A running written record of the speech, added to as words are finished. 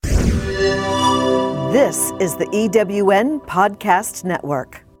This is the EWN Podcast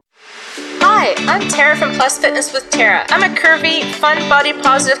Network. Hi, I'm Tara from Plus Fitness with Tara. I'm a curvy, fun, body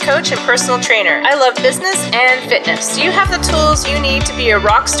positive coach and personal trainer. I love business and fitness. Do you have the tools you need to be a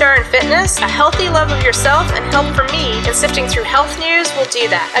rock star in fitness? A healthy love of yourself and help from me in sifting through health news will do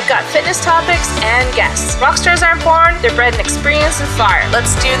that. I've got fitness topics and guests. Rock stars aren't born, they're bred in experience and fire.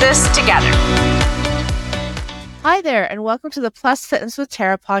 Let's do this together. Hi there, and welcome to the Plus Fitness with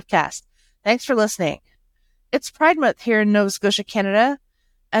Tara podcast. Thanks for listening. It's Pride Month here in Nova Scotia, Canada,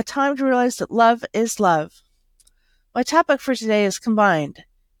 a time to realize that love is love. My topic for today is combined.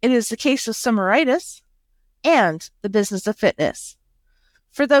 It is the case of Summeritis and the business of fitness.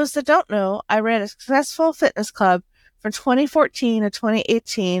 For those that don't know, I ran a successful fitness club from 2014 to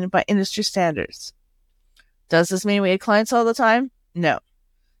 2018 by industry standards. Does this mean we had clients all the time? No.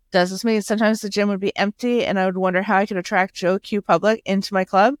 Does this mean sometimes the gym would be empty and I would wonder how I could attract Joe Q public into my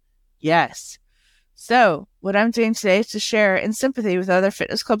club? Yes. So, what I'm doing today is to share in sympathy with other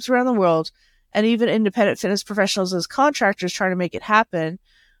fitness clubs around the world and even independent fitness professionals as contractors trying to make it happen,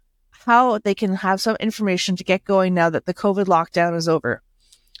 how they can have some information to get going now that the COVID lockdown is over.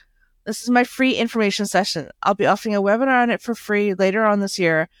 This is my free information session. I'll be offering a webinar on it for free later on this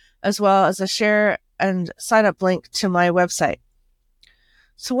year, as well as a share and sign up link to my website.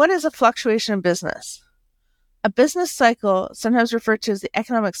 So what is a fluctuation in business? A business cycle, sometimes referred to as the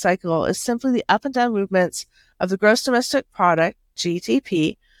economic cycle, is simply the up and down movements of the gross domestic product,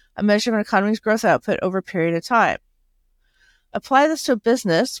 GDP, a measure of an economy's growth output over a period of time. Apply this to a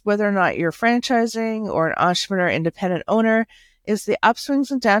business, whether or not you're franchising or an entrepreneur, independent owner, is the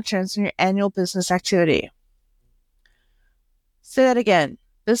upswings and downturns in your annual business activity. Say that again.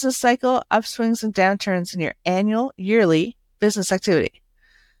 Business cycle, upswings and downturns in your annual, yearly business activity.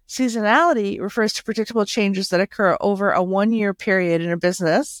 Seasonality refers to predictable changes that occur over a one-year period in a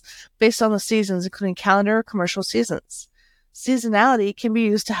business based on the seasons, including calendar or commercial seasons. Seasonality can be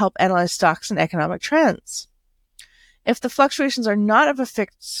used to help analyze stocks and economic trends. If the fluctuations are not of a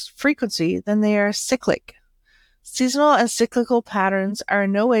fixed frequency, then they are cyclic. Seasonal and cyclical patterns are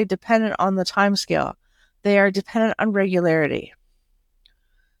in no way dependent on the timescale. They are dependent on regularity.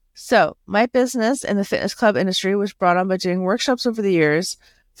 So, my business in the fitness club industry was brought on by doing workshops over the years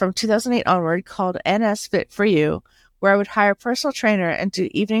from 2008 onward called NS Fit for You, where I would hire a personal trainer and do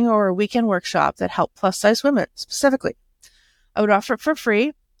evening or a weekend workshop that helped plus-size women specifically. I would offer it for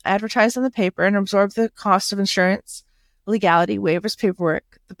free, advertise in the paper, and absorb the cost of insurance, legality, waivers,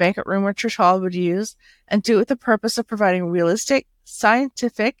 paperwork, the banquet room or church hall would use, and do it with the purpose of providing realistic,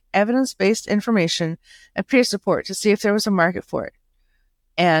 scientific, evidence-based information and peer support to see if there was a market for it.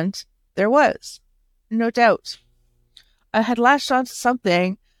 And there was. No doubt. I had latched onto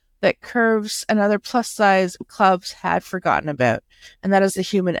something that curves and other plus-size clubs had forgotten about, and that is the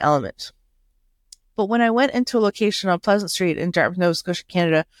human element. But when I went into a location on Pleasant Street in Dartmouth, Nova Scotia,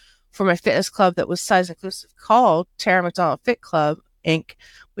 Canada, for my fitness club that was size-inclusive called Tara McDonald Fit Club, Inc.,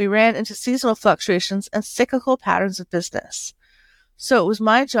 we ran into seasonal fluctuations and cyclical patterns of business. So it was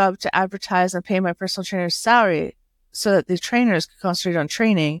my job to advertise and pay my personal trainer's salary so that the trainers could concentrate on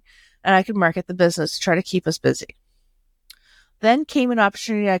training and I could market the business to try to keep us busy. Then came an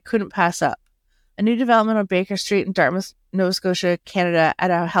opportunity I couldn't pass up. A new development on Baker Street in Dartmouth, Nova Scotia, Canada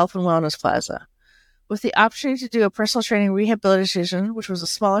at a health and wellness plaza. With the opportunity to do a personal training rehabilitation, which was a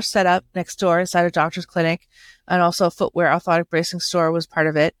smaller setup next door inside a doctor's clinic, and also a footwear orthotic bracing store was part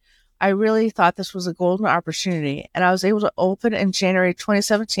of it, I really thought this was a golden opportunity, and I was able to open in January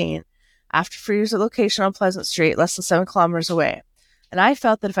 2017 after 4 years at location on Pleasant Street, less than 7 kilometers away. And I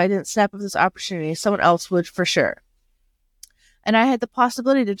felt that if I didn't snap up this opportunity, someone else would for sure. And I had the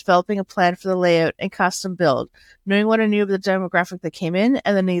possibility of developing a plan for the layout and custom build, knowing what I knew of the demographic that came in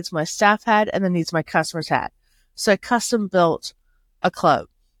and the needs my staff had and the needs my customers had. So I custom built a club.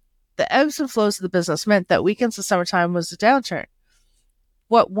 The ebbs and flows of the business meant that weekends of summertime was a downturn.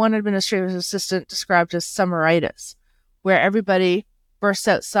 What one administrative assistant described as Summeritis, where everybody bursts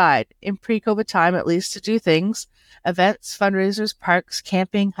outside, in pre-COVID time at least, to do things, events, fundraisers, parks,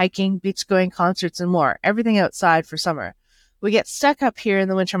 camping, hiking, beach-going, concerts, and more. Everything outside for summer. We get stuck up here in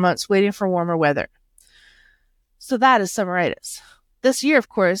the winter months waiting for warmer weather. So that is Summeritis. This year, of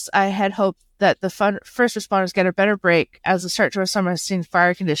course, I had hoped that the first responders get a better break as the start to our summer has seen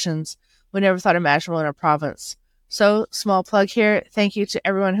fire conditions we never thought imaginable in our province. So, small plug here, thank you to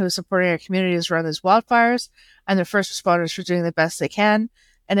everyone who is supporting our communities around these wildfires and the first responders for doing the best they can,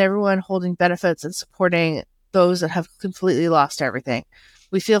 and everyone holding benefits and supporting those that have completely lost everything.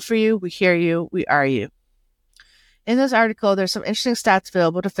 We feel for you, we hear you, we are you. In this article, there's some interesting stats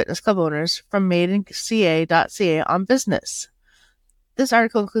available to fitness club owners from maidenca.ca on business. This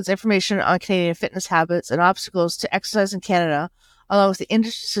article includes information on Canadian fitness habits and obstacles to exercise in Canada, along with the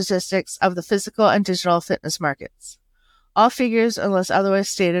industry statistics of the physical and digital fitness markets. All figures, unless otherwise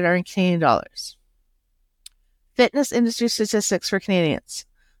stated, are in Canadian dollars. Fitness industry statistics for Canadians.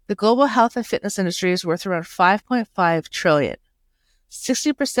 The global health and fitness industry is worth around $5.5 trillion.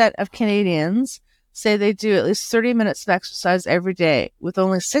 60% of Canadians say they do at least 30 minutes of exercise every day, with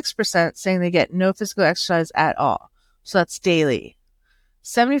only 6% saying they get no physical exercise at all. So that's daily.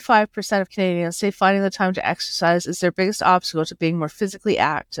 75% of Canadians say finding the time to exercise is their biggest obstacle to being more physically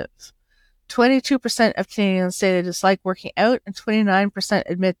active. 22% of Canadians say they dislike working out, and 29%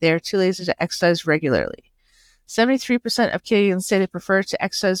 admit they are too lazy to exercise regularly. 73% of Canadians say they prefer to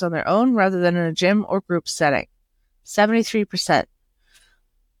exercise on their own rather than in a gym or group setting. 73%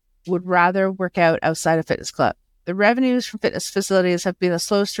 would rather work out outside a fitness club. The revenues from fitness facilities have been the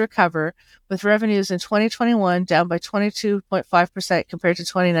slowest to recover, with revenues in 2021 down by 22.5% compared to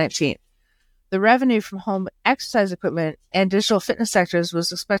 2019. The revenue from home exercise equipment and digital fitness sectors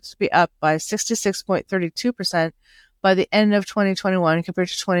was expected to be up by 66.32% by the end of 2021 compared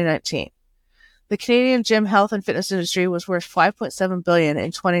to 2019. The Canadian gym, health, and fitness industry was worth $5.7 billion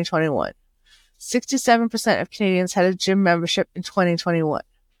in 2021. 67% of Canadians had a gym membership in 2021.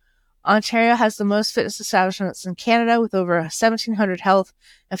 Ontario has the most fitness establishments in Canada, with over 1,700 health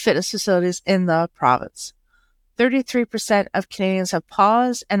and fitness facilities in the province. 33% of Canadians have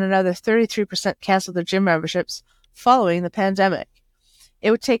paused, and another 33% canceled their gym memberships following the pandemic.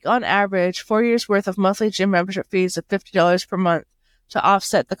 It would take, on average, 4 years' worth of monthly gym membership fees of $50 per month to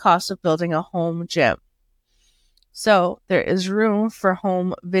offset the cost of building a home gym. So there is room for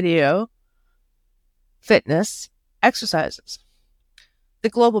home video fitness exercises. The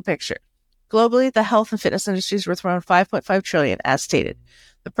global picture. Globally, the health and fitness industry is worth around $5.5 trillion, as stated.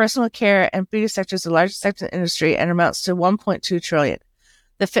 The personal care and beauty sector is the largest sector in the industry and amounts to $1.2 trillion.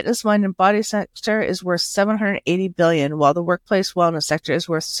 The fitness, mind, and body sector is worth $780 billion, while the workplace wellness sector is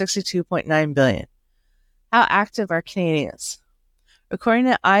worth $62.9 billion. How active are Canadians? According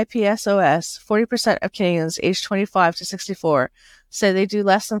to IPSOS, 40% of Canadians aged 25 to 64 say they do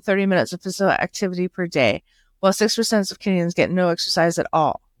less than 30 minutes of physical activity per day, while 6% of Canadians get no exercise at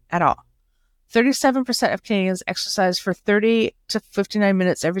all. 37% of Canadians exercise for 30 to 59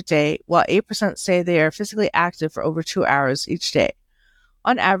 minutes every day, while 8% say they are physically active for over 2 hours each day.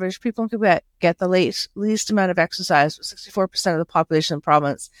 On average, people in Quebec get the least amount of exercise, with 64% of the population in the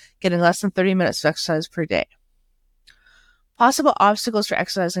province getting less than 30 minutes of exercise per day. Possible obstacles for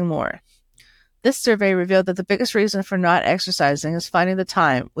exercising more. This survey revealed that the biggest reason for not exercising is finding the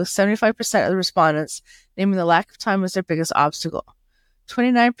time, with 75% of the respondents naming the lack of time as their biggest obstacle.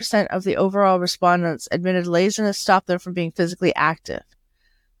 29% of the overall respondents admitted laziness stopped them from being physically active.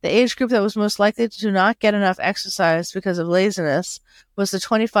 The age group that was most likely to not get enough exercise because of laziness was the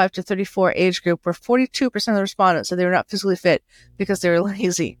 25 to 34 age group, where 42% of the respondents said they were not physically fit because they were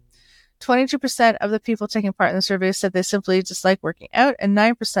lazy. 22% of the people taking part in the survey said they simply dislike working out, and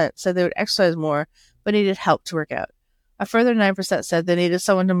 9% said they would exercise more but needed help to work out. A further 9% said they needed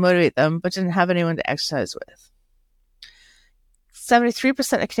someone to motivate them but didn't have anyone to exercise with.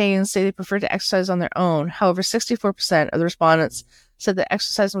 73% of Canadians say they prefer to exercise on their own. However, 64% of the respondents said that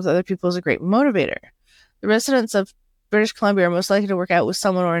exercising with other people is a great motivator. The residents of British Columbia are most likely to work out with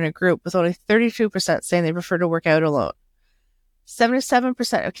someone or in a group, with only 32% saying they prefer to work out alone.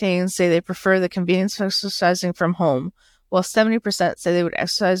 77% of Canadians say they prefer the convenience of exercising from home, while 70% say they would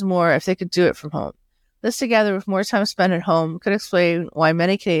exercise more if they could do it from home. This, together with more time spent at home, could explain why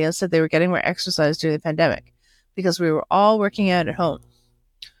many Canadians said they were getting more exercise during the pandemic, because we were all working out at home.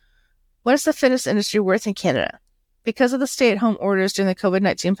 What is the fitness industry worth in Canada? Because of the stay-at-home orders during the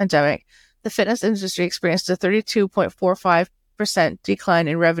COVID-19 pandemic, the fitness industry experienced a 32.45% decline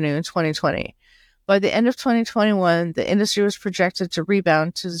in revenue in 2020. By the end of 2021, the industry was projected to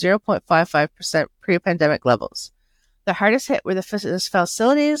rebound to 0.55% pre-pandemic levels. The hardest hit were the fitness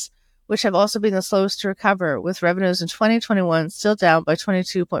facilities, which have also been the slowest to recover, with revenues in 2021 still down by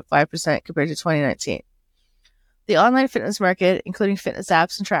 22.5% compared to 2019. The online fitness market, including fitness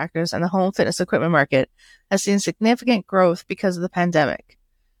apps and trackers, and the home fitness equipment market, has seen significant growth because of the pandemic.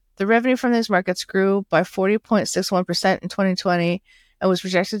 The revenue from these markets grew by 40.61% in 2020 and was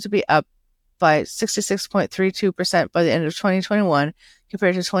projected to be up by 66.32% by the end of 2021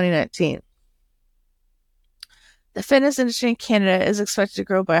 compared to 2019. The fitness industry in Canada is expected to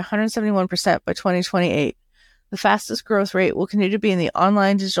grow by 171% by 2028. The fastest growth rate will continue to be in the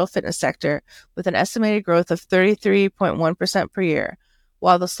online digital fitness sector, with an estimated growth of 33.1% per year,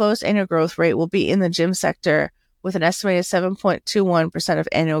 while the slowest annual growth rate will be in the gym sector, with an estimated 7.21% of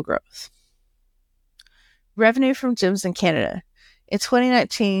annual growth. Revenue from gyms in Canada. In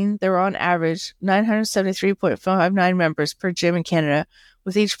 2019, there were on average 973.59 members per gym in Canada,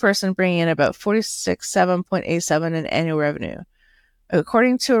 with each person bringing in about $47.87 in annual revenue.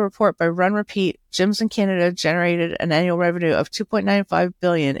 According to a report by Run Repeat, gyms in Canada generated an annual revenue of $2.95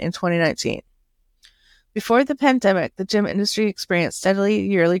 billion in 2019. Before the pandemic, the gym industry experienced steadily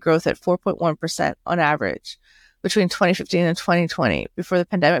yearly growth at 4.1% on average between 2015 and 2020, before the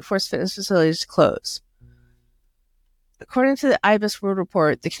pandemic forced fitness facilities to close. According to the IBIS World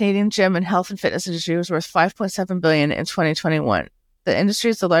Report, the Canadian gym and health and fitness industry was worth $5.7 billion in 2021. The industry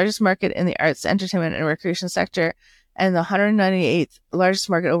is the largest market in the arts, entertainment, and recreation sector, and the 198th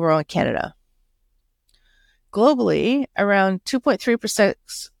largest market overall in Canada. Globally, around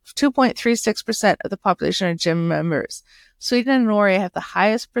 2.36% of the population are gym members. Sweden and Norway have the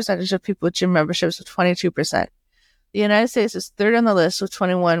highest percentage of people with gym memberships, with 22%. The United States is third on the list, with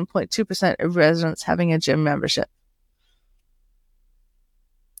 21.2% of residents having a gym membership.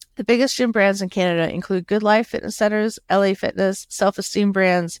 The biggest gym brands in Canada include Good Life Fitness Centers, LA Fitness, Self-Esteem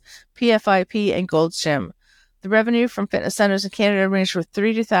Brands, PFIP, and Gold's Gym. The revenue from fitness centers in Canada ranged from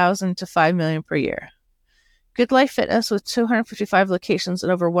 $30,000 to $5 million per year. Good Life Fitness, with 255 locations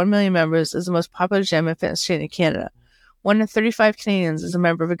and over 1 million members, is the most popular gym and fitness chain in Canada. 1 in 35 Canadians is a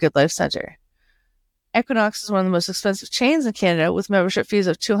member of a Good Life Center. Equinox is one of the most expensive chains in Canada, with membership fees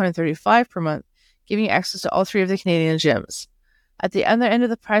of $235 per month, giving you access to all 3 of the Canadian gyms. At the other end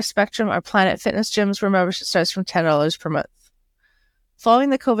of the price spectrum are Planet Fitness gyms, where membership starts from $10 per month. Following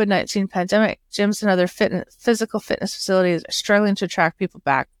the COVID-19 pandemic, gyms and other physical fitness facilities are struggling to attract people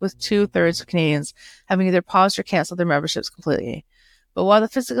back, with 2/3 of Canadians having either paused or canceled their memberships completely. But while the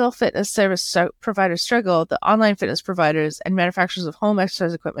physical fitness service providers struggle, the online fitness providers and manufacturers of home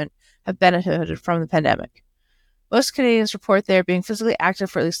exercise equipment have benefited from the pandemic. Most Canadians report they are being physically active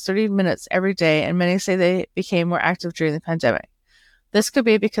for at least 30 minutes every day, and many say they became more active during the pandemic. This could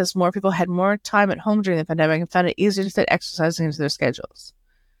be because more people had more time at home during the pandemic and found it easier to fit exercising into their schedules.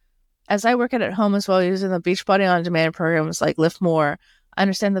 As I work at home as well, using the Beachbody On Demand programs like Lift More, I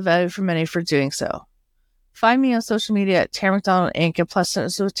understand the value for many for doing so. Find me on social media at Tara McDonald Inc. and Plus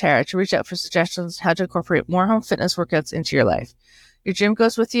Fitness with Tara to reach out for suggestions on how to incorporate more home fitness workouts into your life. Your gym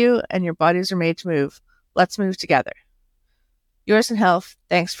goes with you, and your bodies are made to move. Let's move together. Yours in health.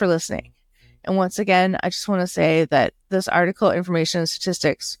 Thanks for listening. And once again, I just want to say that this article, Information and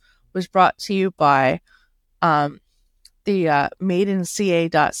Statistics, was brought to you by the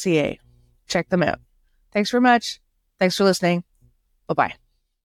madeinca.ca. Check them out. Thanks very much. Thanks for listening. Bye-bye.